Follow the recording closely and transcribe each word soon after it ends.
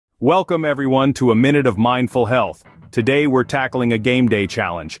Welcome everyone to a minute of mindful health. Today we're tackling a game day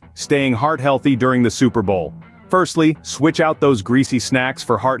challenge, staying heart healthy during the Super Bowl. Firstly, switch out those greasy snacks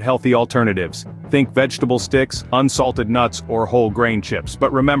for heart-healthy alternatives. Think vegetable sticks, unsalted nuts, or whole grain chips.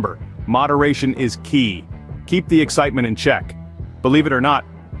 But remember, moderation is key. Keep the excitement in check. Believe it or not,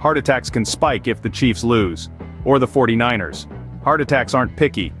 heart attacks can spike if the Chiefs lose. Or the 49ers. Heart attacks aren't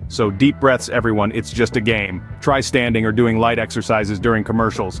picky, so deep breaths everyone, it's just a game. Try standing or doing light exercises during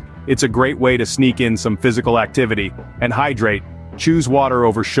commercials. It's a great way to sneak in some physical activity. And hydrate. Choose water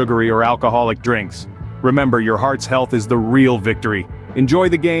over sugary or alcoholic drinks. Remember, your heart's health is the real victory. Enjoy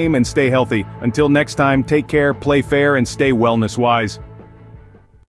the game and stay healthy. Until next time, take care, play fair, and stay wellness-wise.